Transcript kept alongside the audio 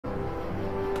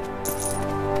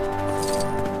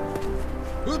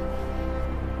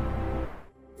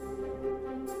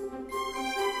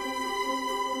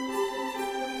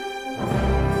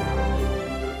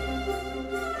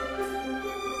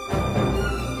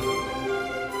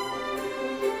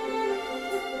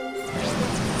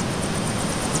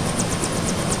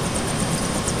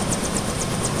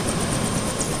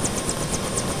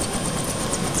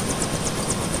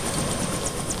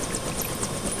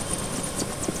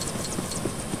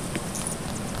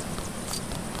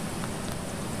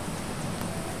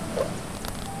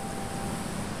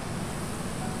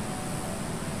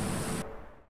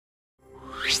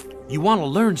You want to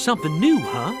learn something new,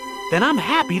 huh? Then I'm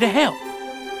happy to help.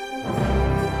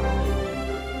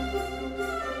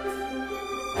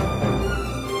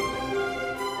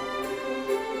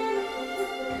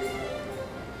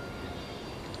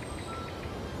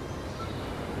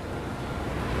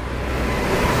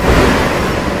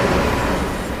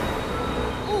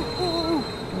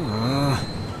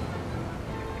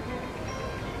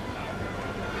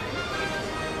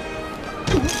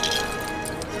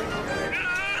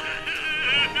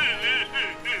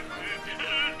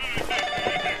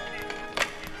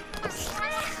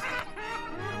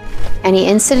 Any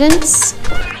incidents?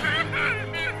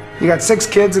 You got 6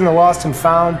 kids in the lost and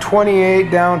found,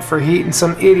 28 down for heat, and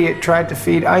some idiot tried to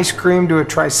feed ice cream to a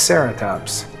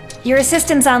triceratops. Your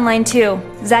assistant's online too.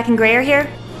 Zach and Gray are here?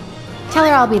 Tell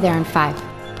her I'll be there in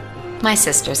 5. My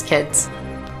sister's kids.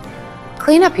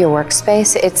 Clean up your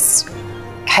workspace. It's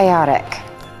chaotic.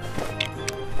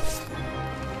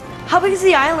 How big is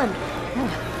the island?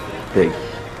 Big.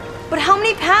 But how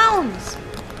many pounds?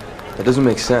 That doesn't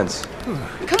make sense.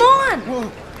 Come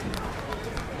on!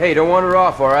 Hey, don't wander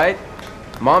off, all right?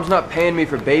 Mom's not paying me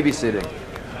for babysitting.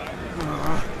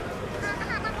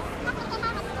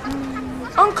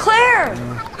 Aunt Claire!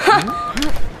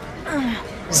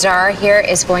 Zara here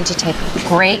is going to take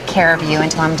great care of you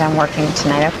until I'm done working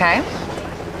tonight, okay?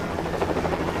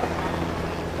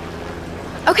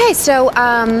 Okay, so,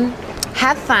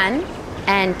 have fun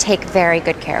and take very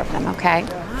good care of them, okay?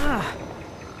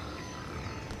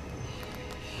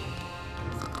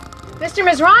 Mr.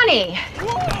 Mizrani,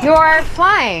 you're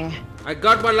flying. I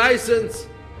got my license.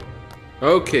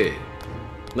 Okay,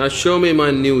 now show me my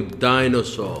new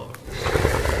dinosaur.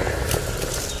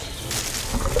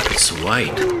 It's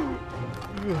white.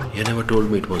 You never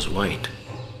told me it was white.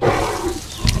 The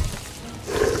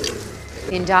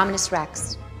Indominus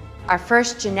Rex, our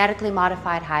first genetically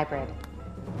modified hybrid.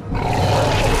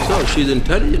 So she's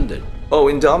intelligent then? Oh,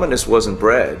 Indominus wasn't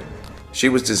bred. She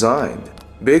was designed.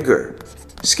 Bigger.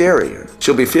 Scarier.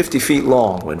 She'll be 50 feet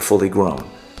long when fully grown.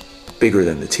 Bigger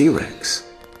than the T-Rex.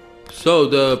 So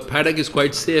the paddock is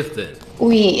quite safe then?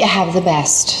 We have the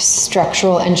best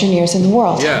structural engineers in the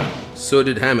world. Yeah, so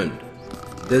did Hammond.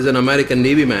 There's an American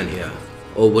Navy man here,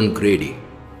 Owen Grady.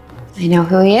 I know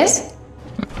who he is.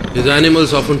 His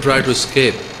animals often try to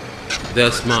escape.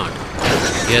 They're smart.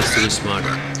 He has to be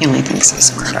smarter. He only thinks he's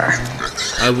smarter.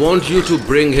 I want you to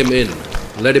bring him in.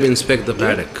 Let him inspect the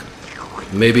paddock.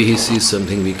 Maybe he sees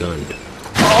something we can't.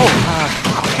 Oh,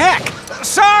 heck!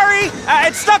 Sorry!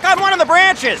 It's stuck on one of the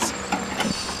branches!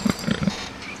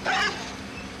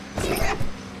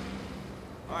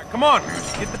 Alright, come on!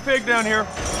 Get the pig down here.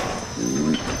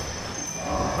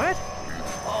 What?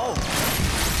 Oh,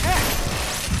 heck!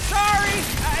 Sorry!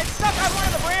 It's stuck on one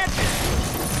of the branches!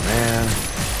 Man.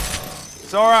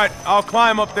 It's alright, I'll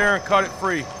climb up there and cut it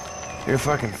free. If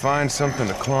I can find something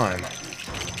to climb.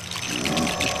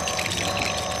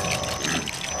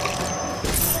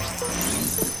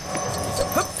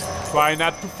 Try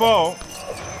not to fall.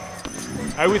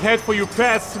 I would hate for your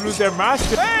pets to lose their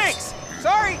master. Thanks!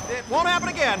 Sorry, it won't happen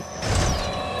again.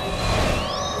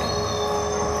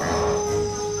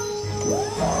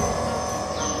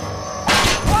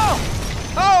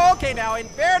 Oh, okay, now, in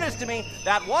fairness to me,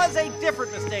 that was a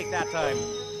different mistake that time.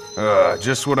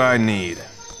 Just what I need.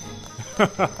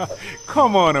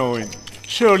 Come on, Owen.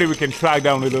 Surely we can track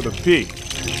down the little pig.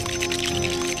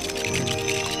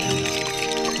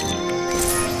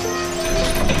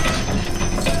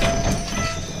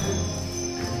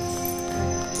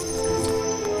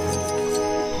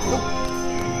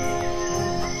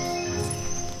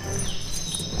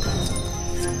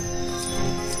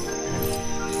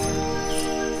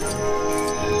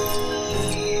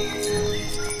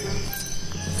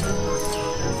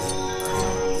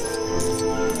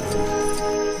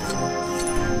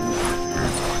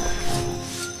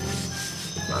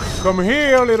 Come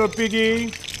here, little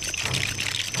piggy.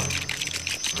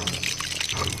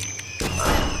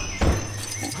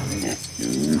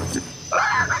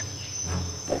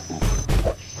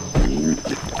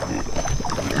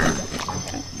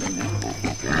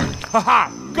 Haha!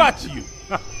 Got you!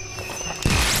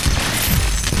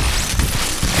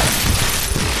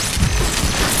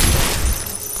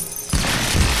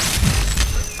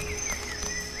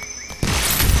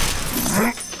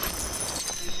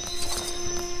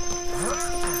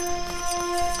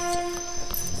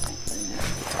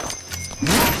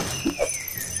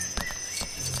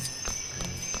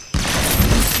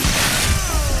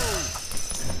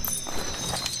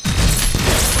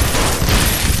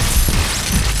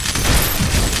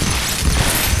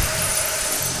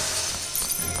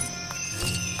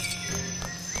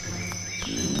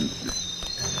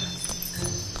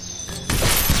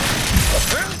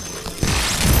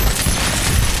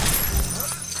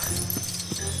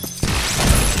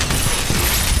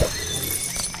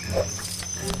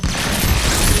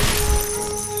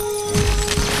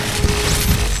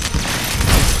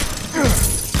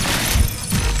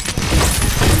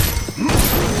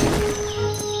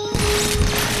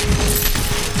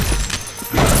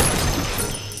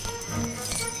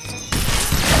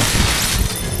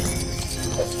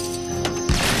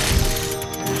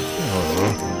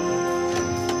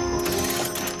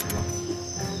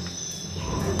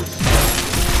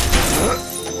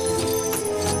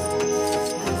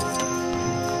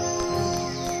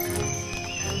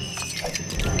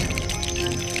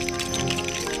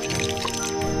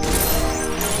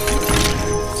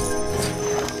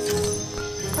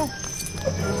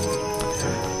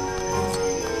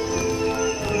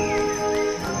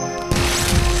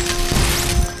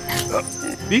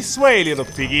 This way, little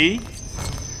piggy.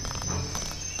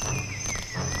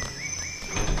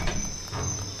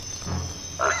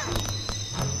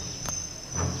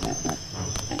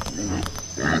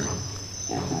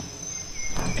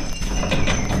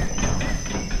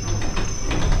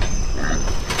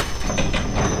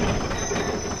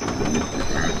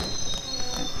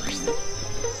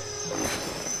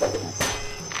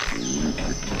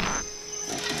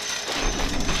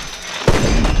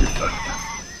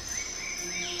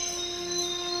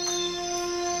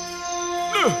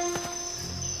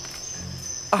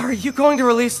 Are you going to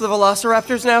release the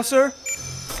velociraptors now, sir?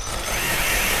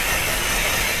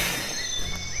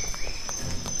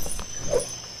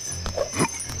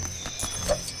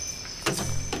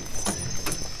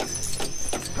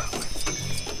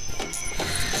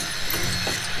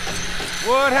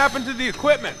 What happened to the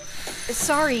equipment?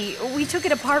 Sorry, we took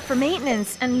it apart for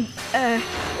maintenance, and,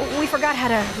 we forgot how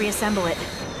to reassemble it.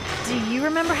 Do you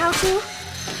remember how to?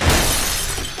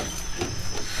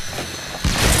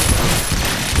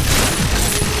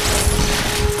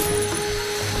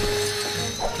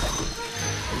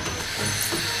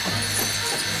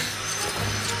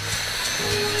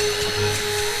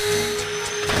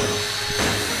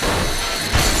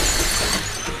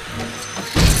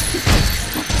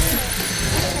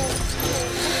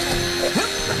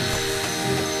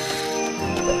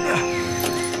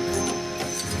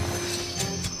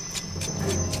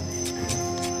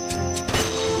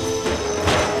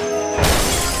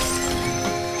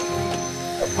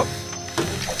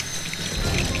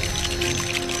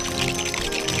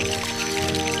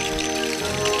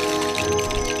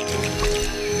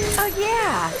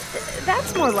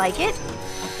 That's more like it.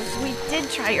 We did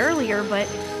try earlier, but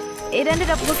it ended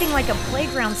up looking like a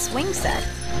playground swing set.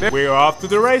 We're off to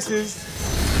the races.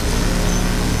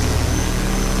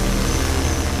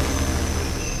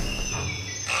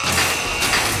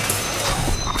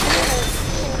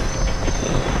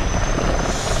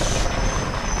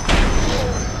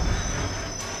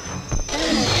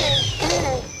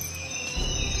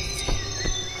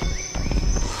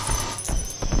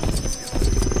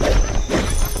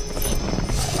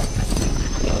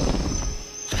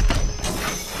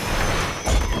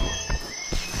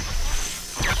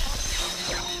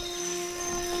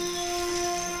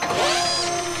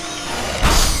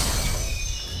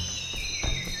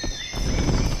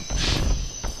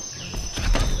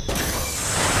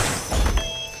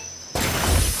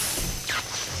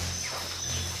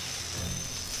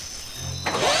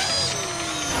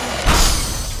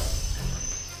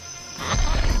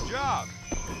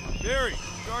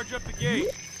 Charge up the gate.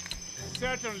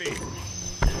 Certainly.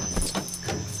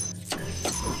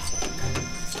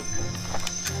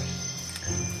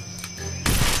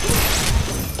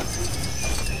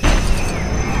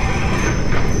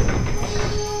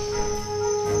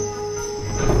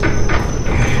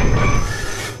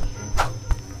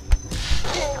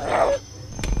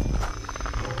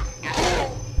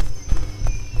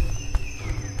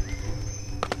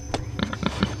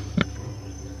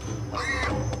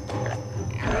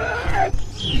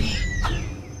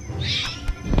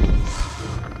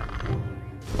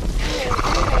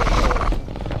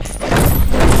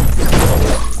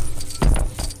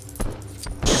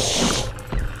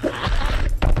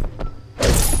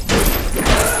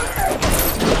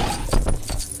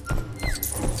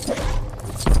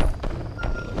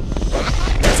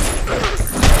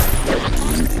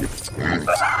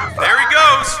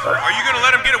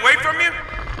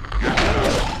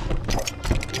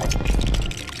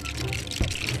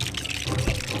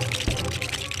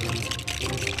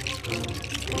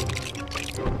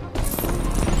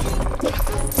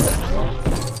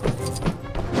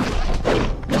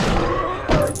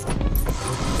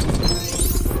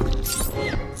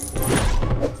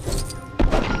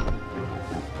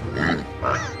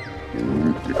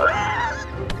 Come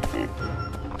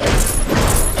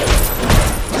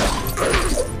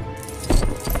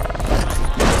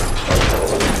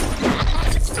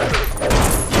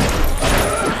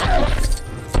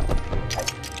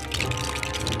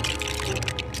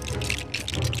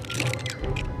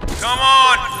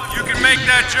on, you can make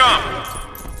that jump.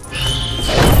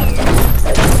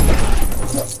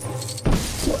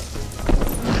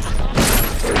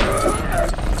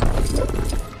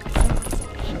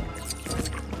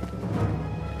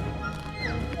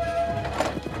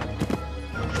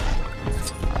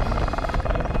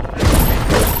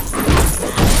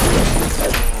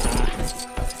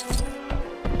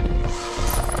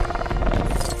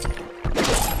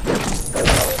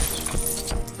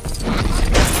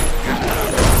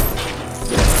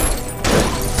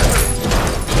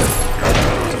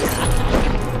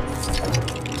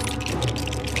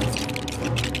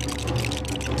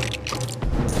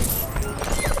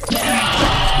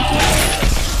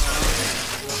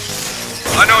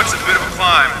 I know it's a bit of a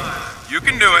climb. You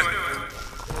can do it.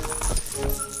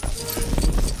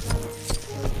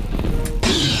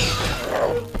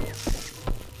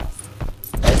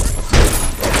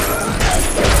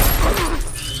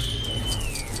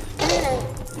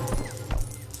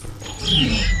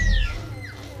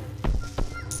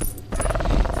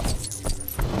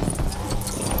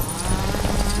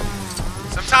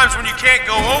 Sometimes when you can't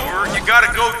go over, you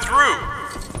gotta go through.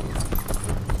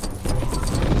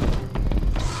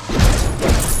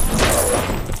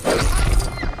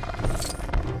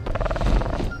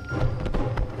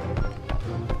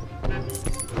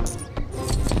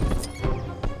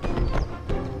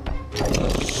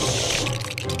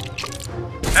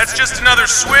 That's just another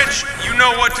switch. You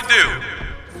know what to do.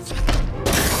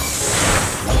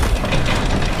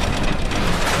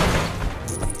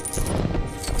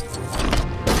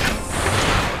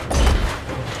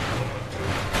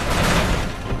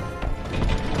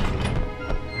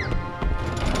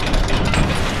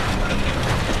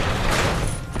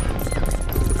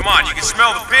 Come on, you can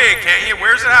smell the pig, can't you?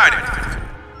 Where's it hiding?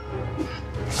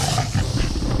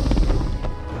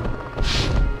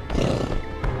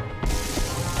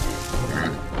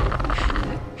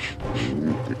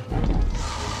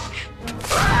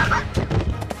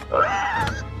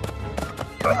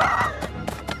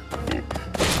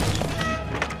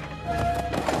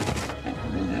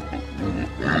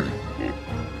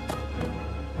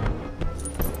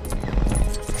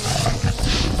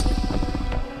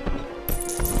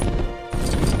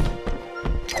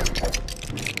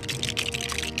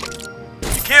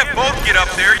 You can't both get up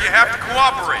there, you have to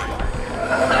cooperate.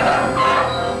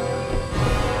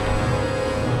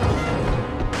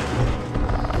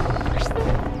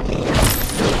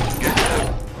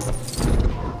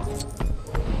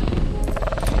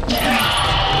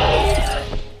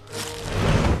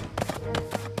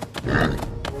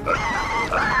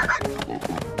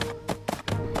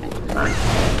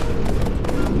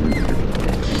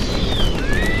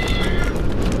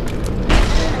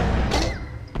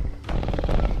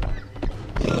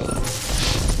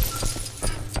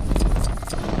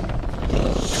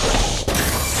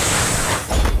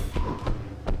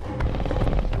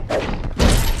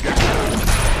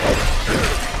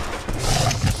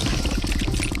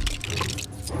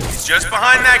 Just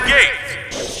behind that gate.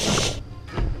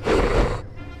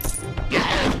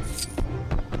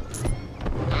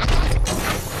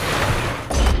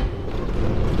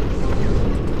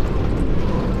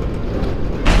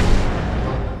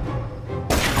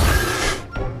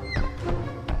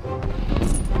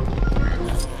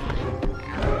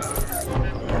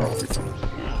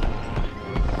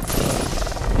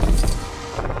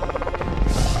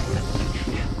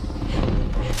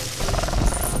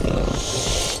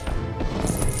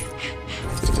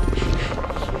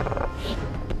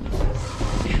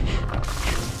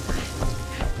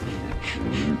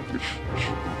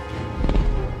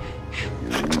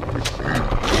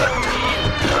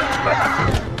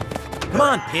 Come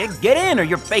on, pig, get in or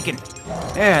you're faking.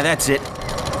 Yeah, that's it.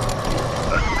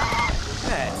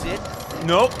 That's it.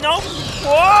 Nope, nope.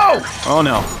 Whoa! Oh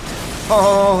no.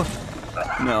 Oh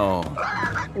no.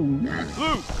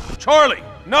 Blue! Charlie,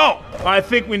 no! I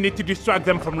think we need to distract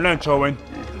them from lunch, Owen.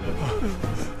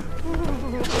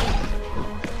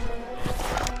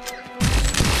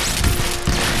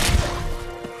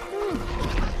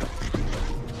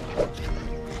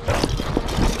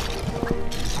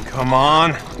 Come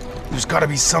on. There's gotta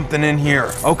be something in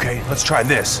here. Okay, let's try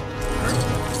this.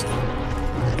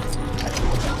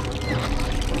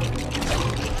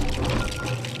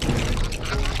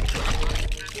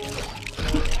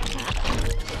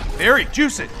 Very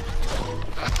juicy.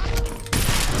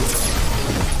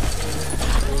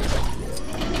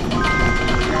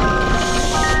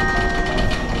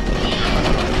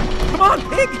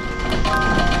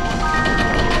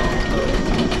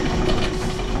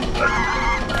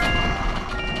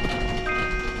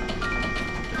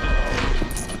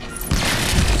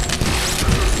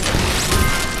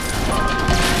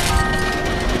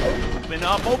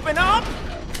 Open up!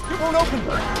 It won't open.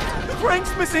 The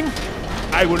crank's missing.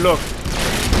 I will look.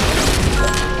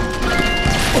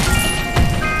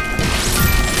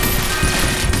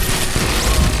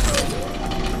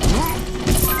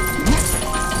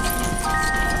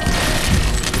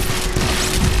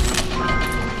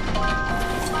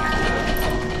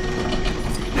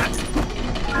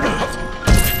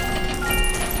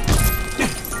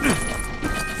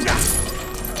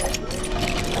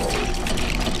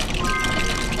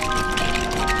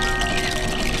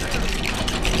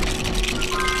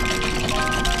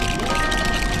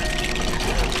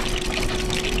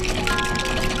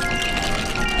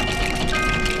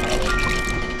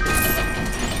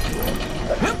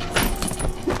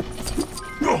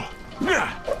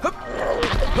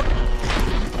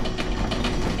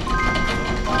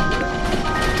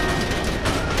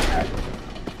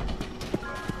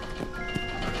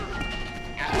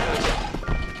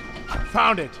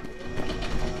 Found it.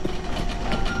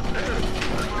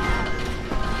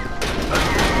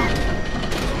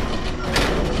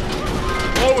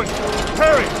 Owen,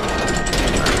 hurry!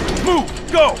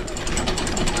 Move, go!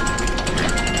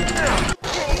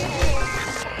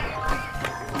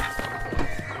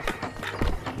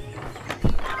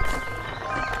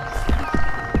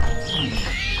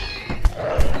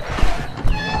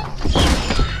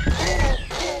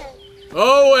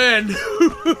 Owen!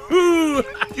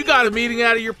 You got a meeting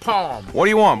out of your palm. What do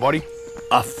you want, buddy?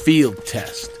 A field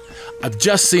test. I've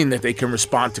just seen that they can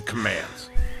respond to commands.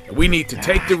 And we need to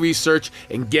take the research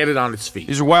and get it on its feet.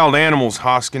 These are wild animals,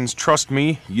 Hoskins. Trust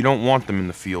me, you don't want them in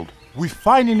the field. We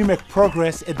finally make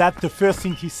progress, and that's the first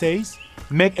thing he says.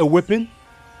 Make a weapon.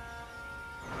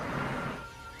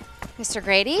 Mr.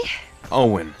 Grady?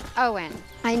 Owen. Owen,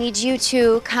 I need you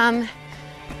to come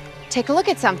take a look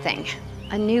at something.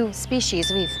 A new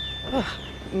species we've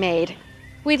made.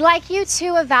 We'd like you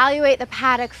to evaluate the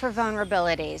paddock for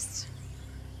vulnerabilities.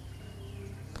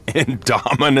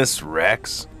 Indominus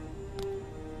Rex?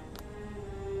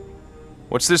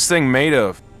 What's this thing made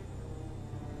of?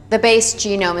 The base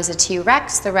genome is a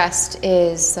T-Rex, the rest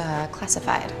is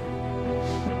classified.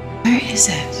 Where is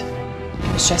it?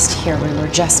 It was just here, we were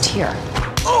just here.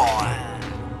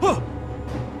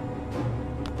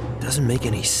 Doesn't make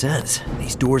any sense.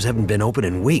 These doors haven't been open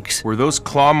in weeks. Were those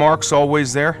claw marks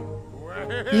always there?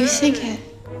 You think it...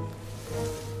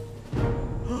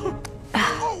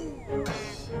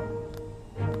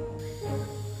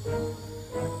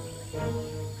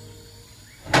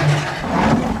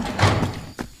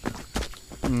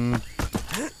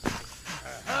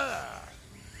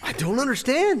 I don't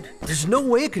understand. There's no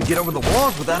way it could get over the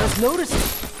walls without us noticing.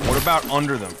 What about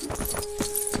under them?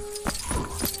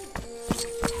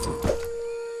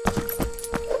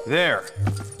 There.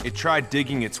 It tried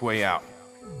digging its way out.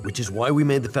 Which is why we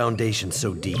made the foundation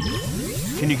so deep.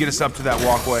 Can you get us up to that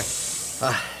walkway?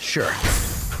 Sure.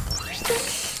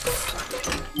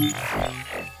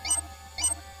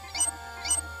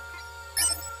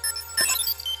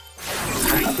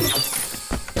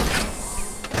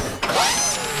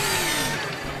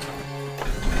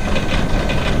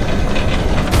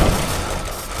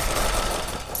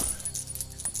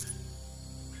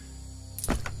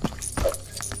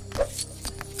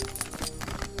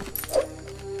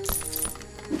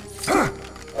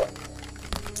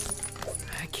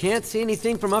 Can't see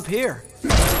anything from up here.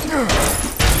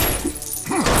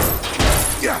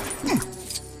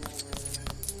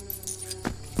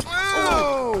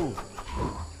 Whoa!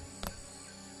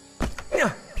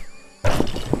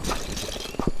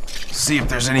 See if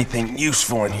there's anything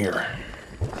useful in here.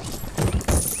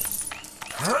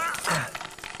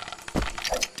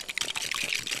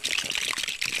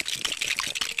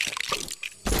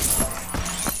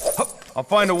 I'll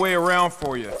find a way around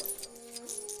for you.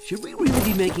 Should we really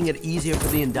be making it easier for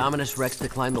the Indominus Rex to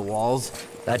climb the walls?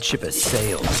 That ship has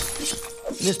sailed.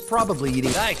 And is probably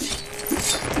eating ice.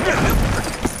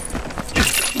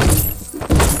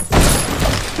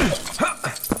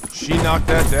 She knocked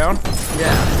that down?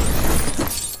 Yeah.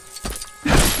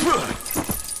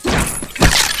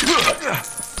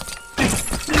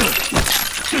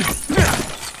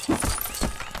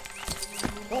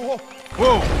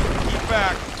 Whoa! Keep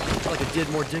back! Looks like it did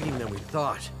more digging than we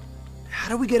thought. How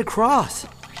do we get across?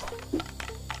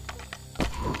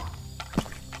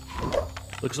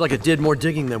 Looks like it did more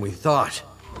digging than we thought.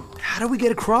 How do we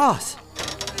get across?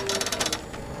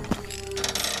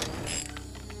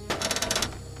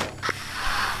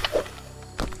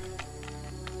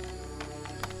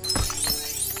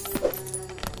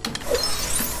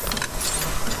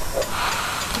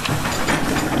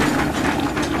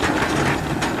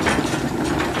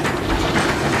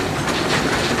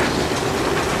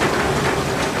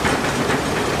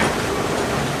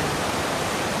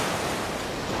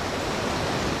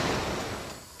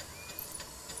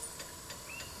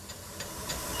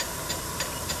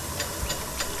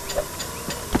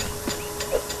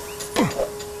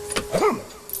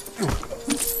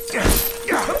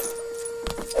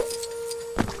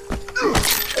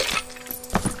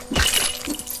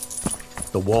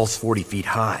 wall's 40 feet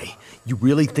high. You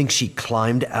really think she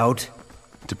climbed out?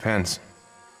 Depends.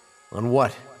 On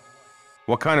what?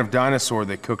 What kind of dinosaur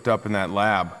they cooked up in that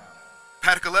lab?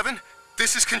 Paddock 11,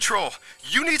 this is Control.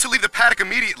 You need to leave the paddock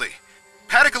immediately.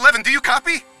 Paddock 11, do you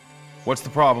copy? What's the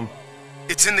problem?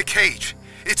 It's in the cage.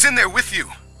 It's in there with you.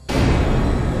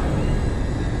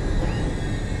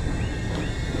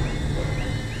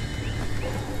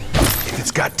 If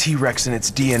it's got T-Rex in its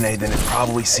DNA, then it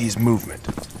probably sees movement.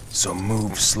 So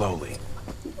move slowly.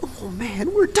 Oh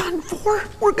man, we're done for.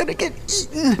 We're gonna get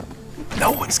eaten.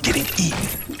 No one's getting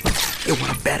eaten. You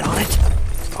wanna bet on it?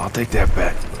 I'll take that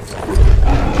bet.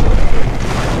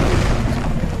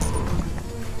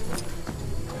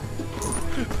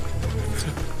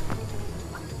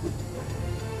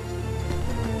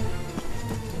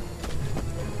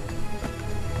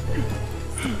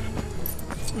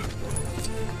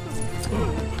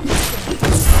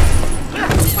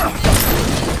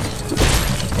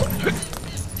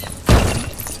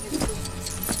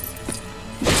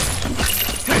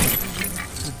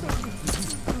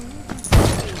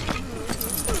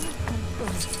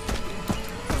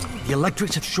 The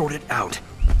electrics have shorted out.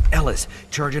 Ellis,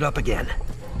 charge it up again.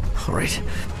 All right.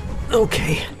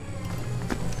 Okay.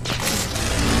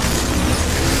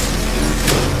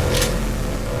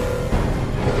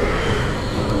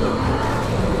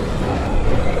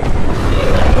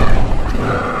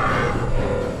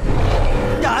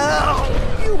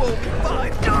 You owe me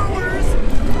 $5.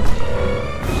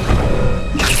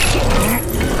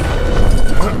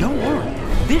 Oh, don't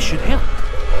worry. This should help.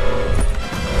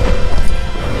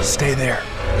 Stay there.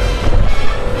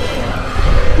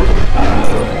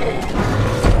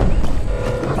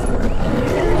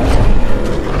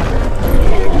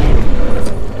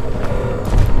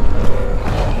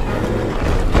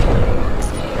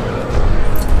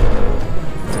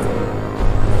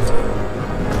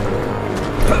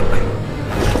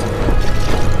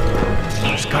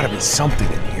 There's gotta be something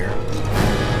in here.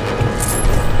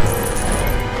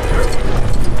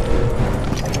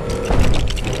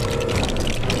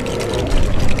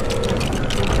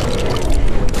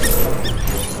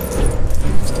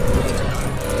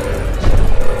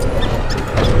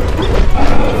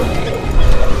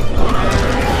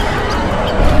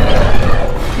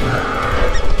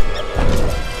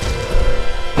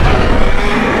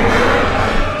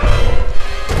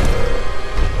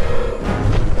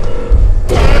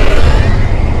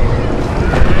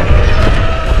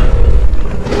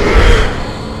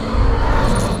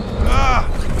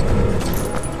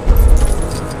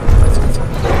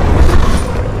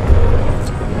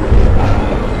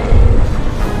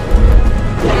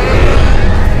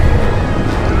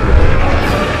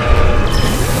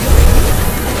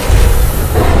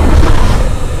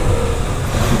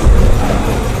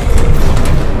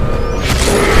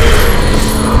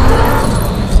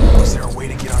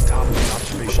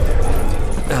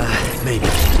 Maybe.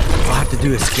 I'll have to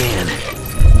do a scan.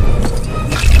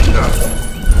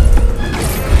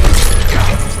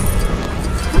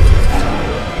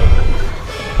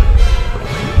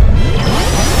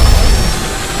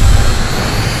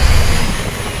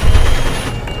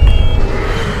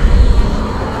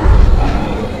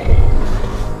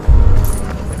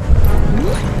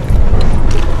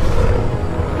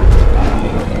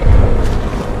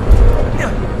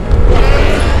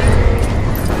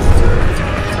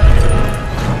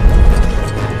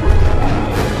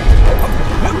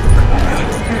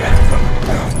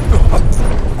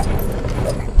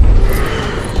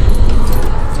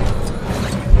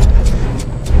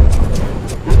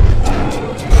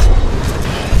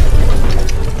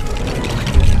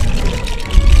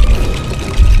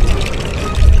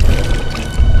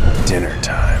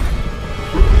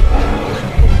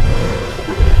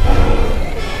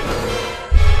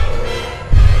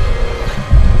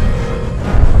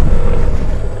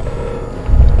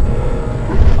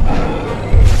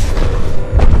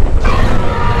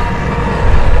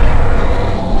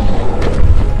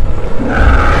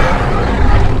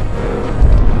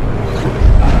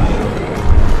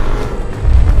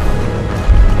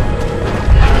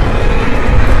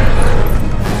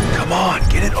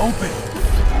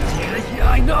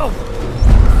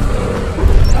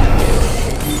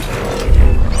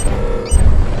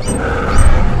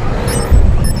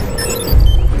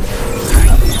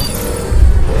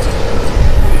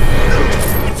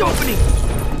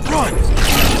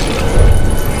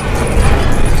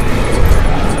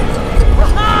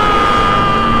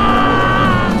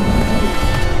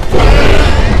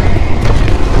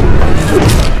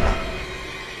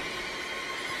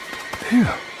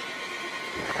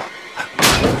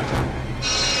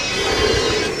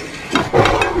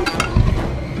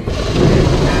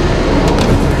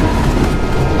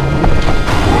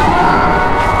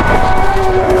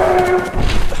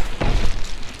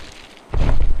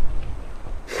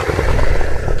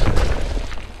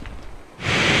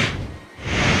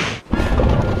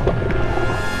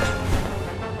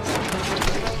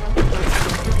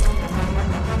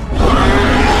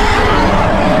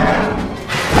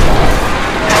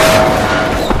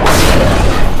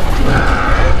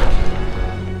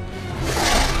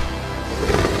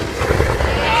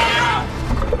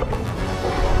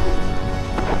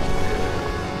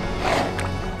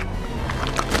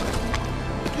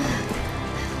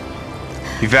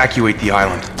 Evacuate the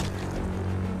island.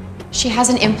 She has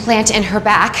an implant in her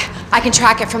back. I can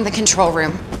track it from the control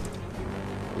room.